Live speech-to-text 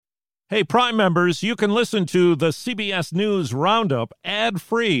Hey, Prime members, you can listen to the CBS News Roundup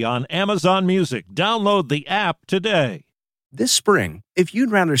ad-free on Amazon Music. Download the app today. This spring, if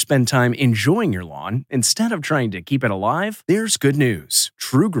you'd rather spend time enjoying your lawn instead of trying to keep it alive, there's good news.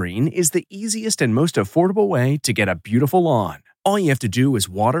 TruGreen is the easiest and most affordable way to get a beautiful lawn. All you have to do is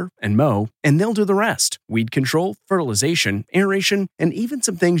water and mow, and they'll do the rest. Weed control, fertilization, aeration, and even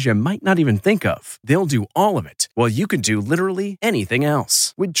some things you might not even think of. They'll do all of it, while you can do literally anything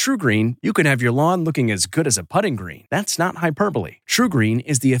else. With TruGreen, you can have your lawn looking as good as a putting green. That's not hyperbole. TruGreen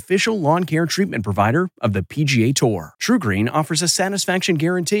is the official lawn care treatment provider of the PGA Tour. TruGreen offers a satisfaction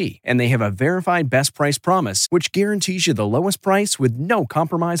guarantee, and they have a verified best price promise, which guarantees you the lowest price with no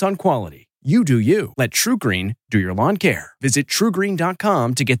compromise on quality. You do you. Let TruGreen do your lawn care. Visit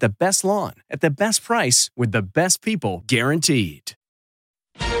TruGreen.com to get the best lawn at the best price with the best people guaranteed.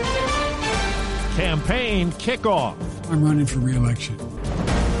 Campaign kickoff. I'm running for re-election.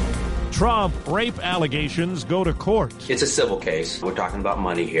 Trump rape allegations go to court. It's a civil case. We're talking about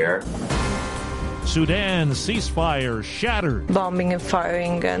money here. Sudan ceasefire shattered. Bombing and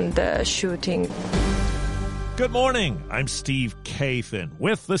firing and shooting. Good morning. I'm Steve Kathan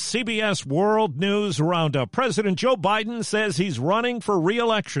with the CBS World News Roundup. President Joe Biden says he's running for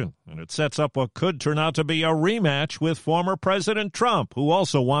re-election, and it sets up what could turn out to be a rematch with former President Trump, who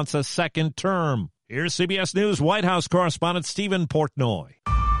also wants a second term. Here's CBS News White House correspondent Stephen Portnoy.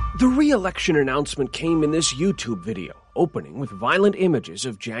 The re-election announcement came in this YouTube video, opening with violent images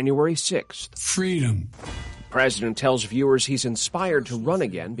of January 6th. Freedom. The president tells viewers he's inspired to run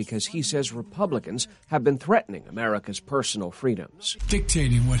again because he says Republicans have been threatening America's personal freedoms.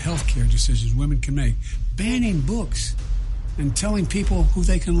 Dictating what health care decisions women can make. Banning books and telling people who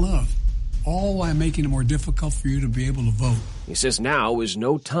they can love. All while making it more difficult for you to be able to vote. He says now is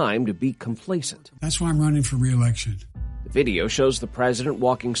no time to be complacent. That's why I'm running for re-election. The video shows the president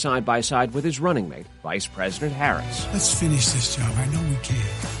walking side by side with his running mate, Vice President Harris. Let's finish this job. I know we can.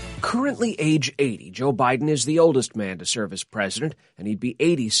 Currently age 80, Joe Biden is the oldest man to serve as president, and he'd be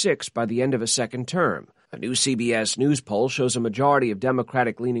 86 by the end of a second term. A new CBS News poll shows a majority of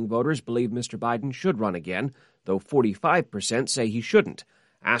Democratic-leaning voters believe Mr. Biden should run again, though 45% say he shouldn't.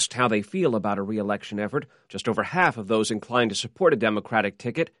 Asked how they feel about a re-election effort, just over half of those inclined to support a Democratic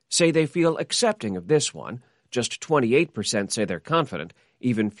ticket say they feel accepting of this one. Just 28% say they're confident.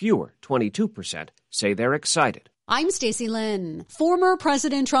 Even fewer, 22%, say they're excited. I'm Stacey Lynn. Former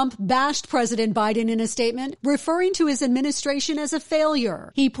President Trump bashed President Biden in a statement, referring to his administration as a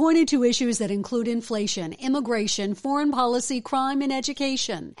failure. He pointed to issues that include inflation, immigration, foreign policy, crime, and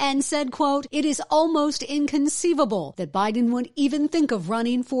education, and said, quote, "It is almost inconceivable that Biden would even think of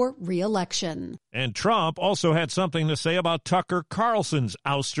running for re-election." And Trump also had something to say about Tucker Carlson's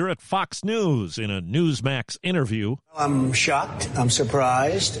ouster at Fox News in a Newsmax interview. I'm shocked. I'm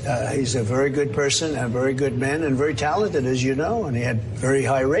surprised. He's a very good person, a very good man, and very talented, as you know, and he had very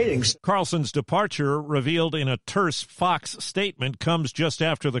high ratings. Carlson's departure, revealed in a terse Fox statement, comes just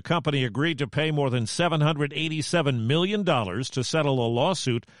after the company agreed to pay more than $787 million to settle a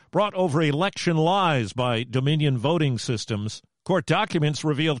lawsuit brought over election lies by Dominion Voting Systems. Court documents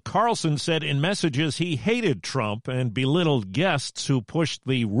revealed Carlson said in messages he hated Trump and belittled guests who pushed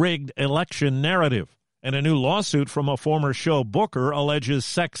the rigged election narrative. And a new lawsuit from a former show booker alleges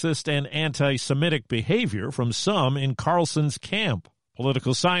sexist and anti-Semitic behavior from some in Carlson's camp.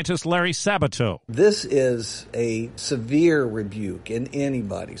 Political scientist Larry Sabato. This is a severe rebuke in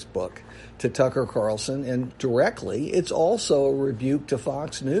anybody's book to Tucker Carlson, and directly, it's also a rebuke to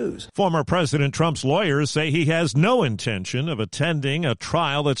Fox News. Former President Trump's lawyers say he has no intention of attending a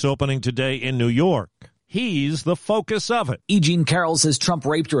trial that's opening today in New York. He's the focus of it. E. Jean Carroll says Trump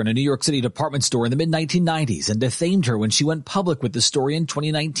raped her in a New York City department store in the mid-1990s and defamed her when she went public with the story in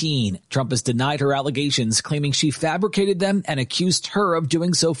 2019. Trump has denied her allegations, claiming she fabricated them and accused her of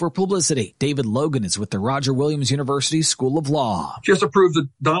doing so for publicity. David Logan is with the Roger Williams University School of Law. She has to prove that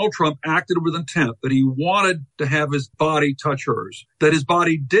Donald Trump acted with intent, that he wanted to have his body touch hers, that his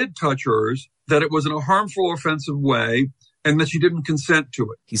body did touch hers, that it was in a harmful or offensive way, and that she didn't consent to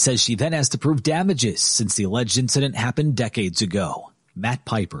it. He says she then has to prove damages since the alleged incident happened decades ago. Matt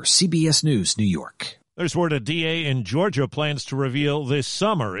Piper, CBS News, New York. There's word a DA in Georgia plans to reveal this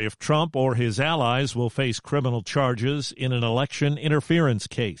summer if Trump or his allies will face criminal charges in an election interference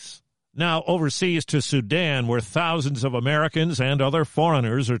case. Now overseas to Sudan, where thousands of Americans and other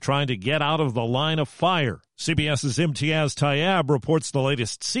foreigners are trying to get out of the line of fire. CBS's Imtiaz Tayyab reports the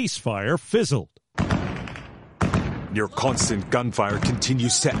latest ceasefire fizzled. Near constant gunfire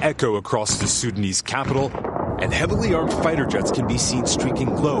continues to echo across the Sudanese capital and heavily armed fighter jets can be seen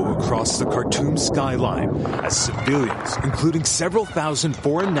streaking low across the Khartoum skyline as civilians, including several thousand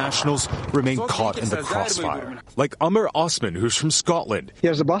foreign nationals, remain caught in the crossfire. Like Amr Osman, who's from Scotland.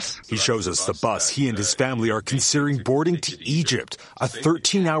 Here's the bus. He shows us the bus he and his family are considering boarding to Egypt, a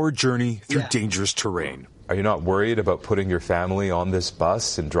 13-hour journey through dangerous terrain. Are you not worried about putting your family on this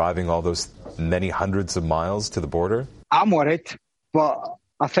bus and driving all those many hundreds of miles to the border? I'm worried, but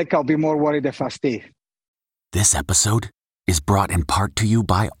I think I'll be more worried if I stay. This episode is brought in part to you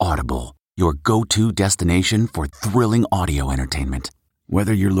by Audible, your go-to destination for thrilling audio entertainment.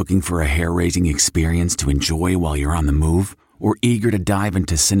 Whether you're looking for a hair-raising experience to enjoy while you're on the move or eager to dive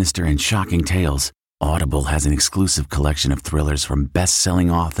into sinister and shocking tales, Audible has an exclusive collection of thrillers from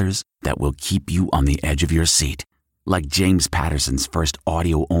best-selling authors that will keep you on the edge of your seat. Like James Patterson's first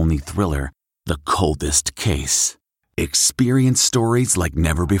audio-only thriller, The Coldest Case. Experience stories like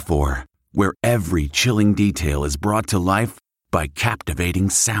never before, where every chilling detail is brought to life by captivating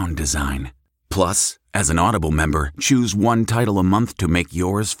sound design. Plus, as an Audible member, choose one title a month to make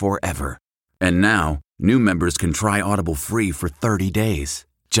yours forever. And now, new members can try Audible free for 30 days.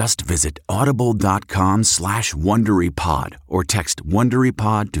 Just visit audible.com/WonderyPod or text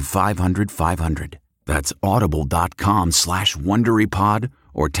WonderyPod to 500-500. That's audible.com/WonderyPod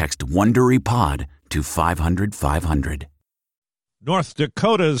or text WonderyPod to 500-500. North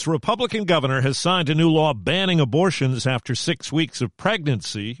Dakota's Republican governor has signed a new law banning abortions after 6 weeks of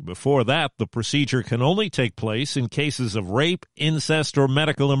pregnancy. Before that, the procedure can only take place in cases of rape, incest, or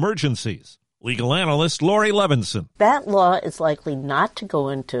medical emergencies. Legal analyst Lori Levinson. That law is likely not to go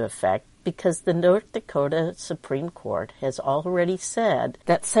into effect because the North Dakota Supreme Court has already said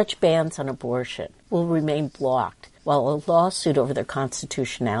that such bans on abortion will remain blocked while a lawsuit over their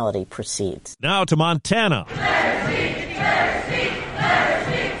constitutionality proceeds. Now to Montana.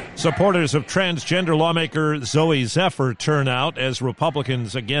 Supporters of transgender lawmaker Zoe Zephyr turn out as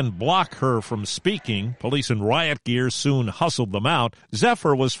Republicans again block her from speaking. Police in riot gear soon hustled them out.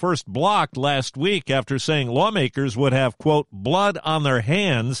 Zephyr was first blocked last week after saying lawmakers would have, quote, blood on their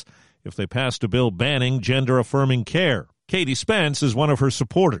hands if they passed a bill banning gender-affirming care. Katie Spence is one of her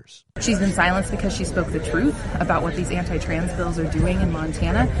supporters. She's been silenced because she spoke the truth about what these anti-trans bills are doing in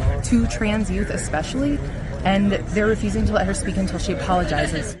Montana, to trans youth especially, and they're refusing to let her speak until she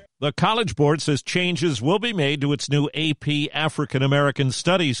apologizes. The College Board says changes will be made to its new AP African American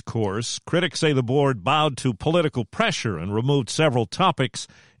Studies course. Critics say the board bowed to political pressure and removed several topics,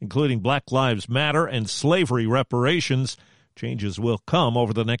 including Black Lives Matter and slavery reparations. Changes will come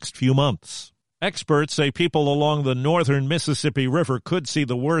over the next few months. Experts say people along the northern Mississippi River could see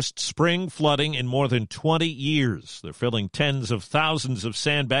the worst spring flooding in more than 20 years. They're filling tens of thousands of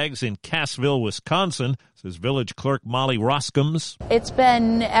sandbags in Cassville, Wisconsin, says village clerk Molly Roskams. It's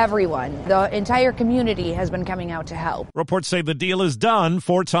been everyone. The entire community has been coming out to help. Reports say the deal is done.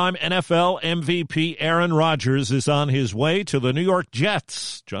 Four-time NFL MVP Aaron Rodgers is on his way to the New York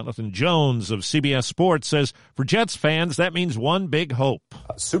Jets. Jonathan Jones of CBS Sports says for Jets fans, that means one big hope.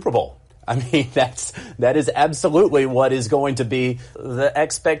 Super Bowl. I mean, that is absolutely what is going to be the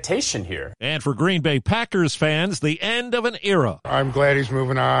expectation here. And for Green Bay Packers fans, the end of an era. I'm glad he's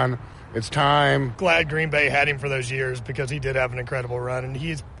moving on. It's time. Glad Green Bay had him for those years because he did have an incredible run, and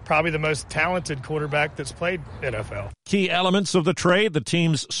he's probably the most talented quarterback that's played NFL. Key elements of the trade, the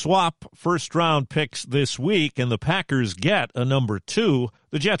teams swap first-round picks this week, and the Packers get a number 2.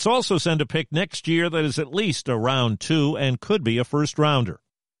 The Jets also send a pick next year that is at least a round 2 and could be a first-rounder.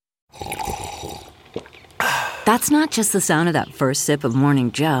 That's not just the sound of that first sip of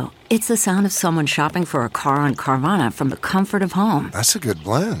Morning Joe. It's the sound of someone shopping for a car on Carvana from the comfort of home. That's a good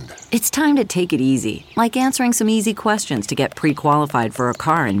blend. It's time to take it easy, like answering some easy questions to get pre-qualified for a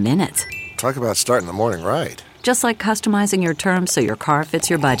car in minutes. Talk about starting the morning right. Just like customizing your terms so your car fits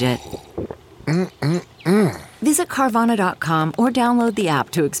your budget. Visit Carvana.com or download the app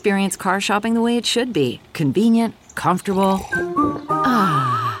to experience car shopping the way it should be. Convenient, comfortable.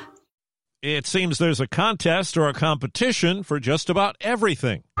 Ah. It seems there's a contest or a competition for just about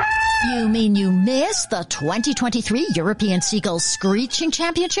everything. You mean you missed the 2023 European Seagull Screeching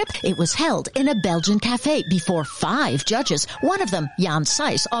Championship? It was held in a Belgian cafe before 5 judges. One of them, Jan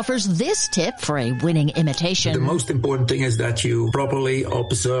Sijs, offers this tip for a winning imitation. The most important thing is that you properly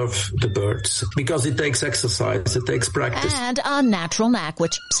observe the birds because it takes exercise, it takes practice. And a natural knack,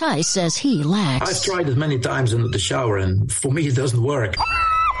 which Sijs says he lacks. I've tried it many times in the shower, and for me it doesn't work.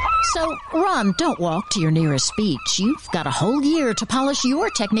 So run, don't walk to your nearest beach. You've got a whole year to polish your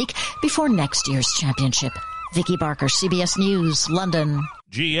technique before next year's championship. Vicky Barker, CBS News, London.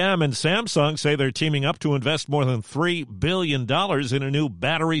 GM and Samsung say they're teaming up to invest more than $3 billion in a new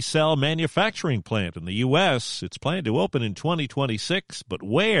battery cell manufacturing plant in the U.S. It's planned to open in 2026, but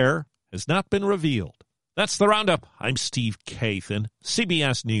where has not been revealed. That's the Roundup. I'm Steve Kathan,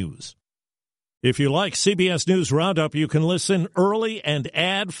 CBS News. If you like CBS News Roundup, you can listen early and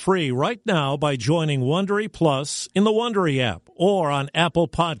ad-free right now by joining Wondery Plus in the Wondery app or on Apple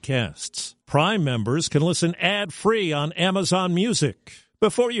Podcasts. Prime members can listen ad-free on Amazon Music.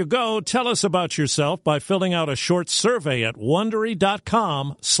 Before you go, tell us about yourself by filling out a short survey at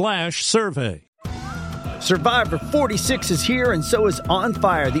Wondery.com/survey. Survivor 46 is here, and so is On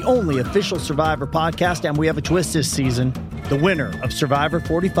Fire, the only official Survivor podcast, and we have a twist this season. The winner of Survivor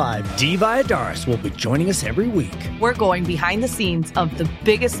 45, Dee Valladares, will be joining us every week. We're going behind the scenes of the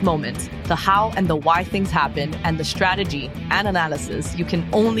biggest moments, the how and the why things happen, and the strategy and analysis you can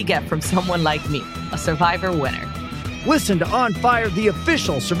only get from someone like me, a Survivor winner. Listen to On Fire, the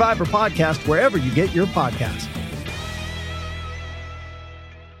official Survivor podcast, wherever you get your podcasts.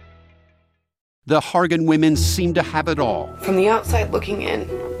 The Hargan women seem to have it all. From the outside looking in,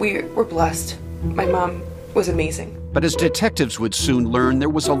 we were blessed. My mom was amazing. But as detectives would soon learn, there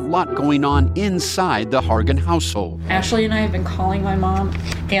was a lot going on inside the Hargan household. Ashley and I have been calling my mom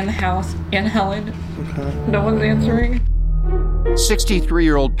and the house and Helen. No one's answering.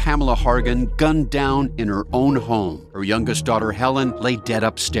 63-year-old Pamela Hargan gunned down in her own home. Her youngest daughter, Helen, lay dead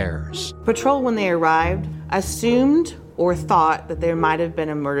upstairs. Patrol, when they arrived, assumed or thought that there might have been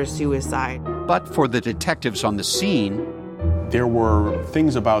a murder-suicide. But for the detectives on the scene, there were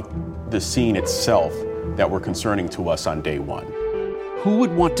things about the scene itself that were concerning to us on day one. Who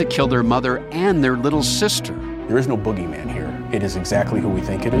would want to kill their mother and their little sister? There is no boogeyman here. It is exactly who we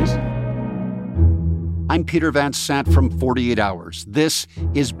think it is. I'm Peter Van Sant from 48 Hours. This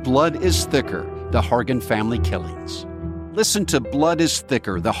is Blood is Thicker, the Hargan family killings. Listen to Blood is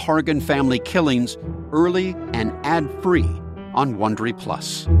Thicker, the Hargan family killings, early and ad-free on Wondery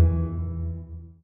Plus.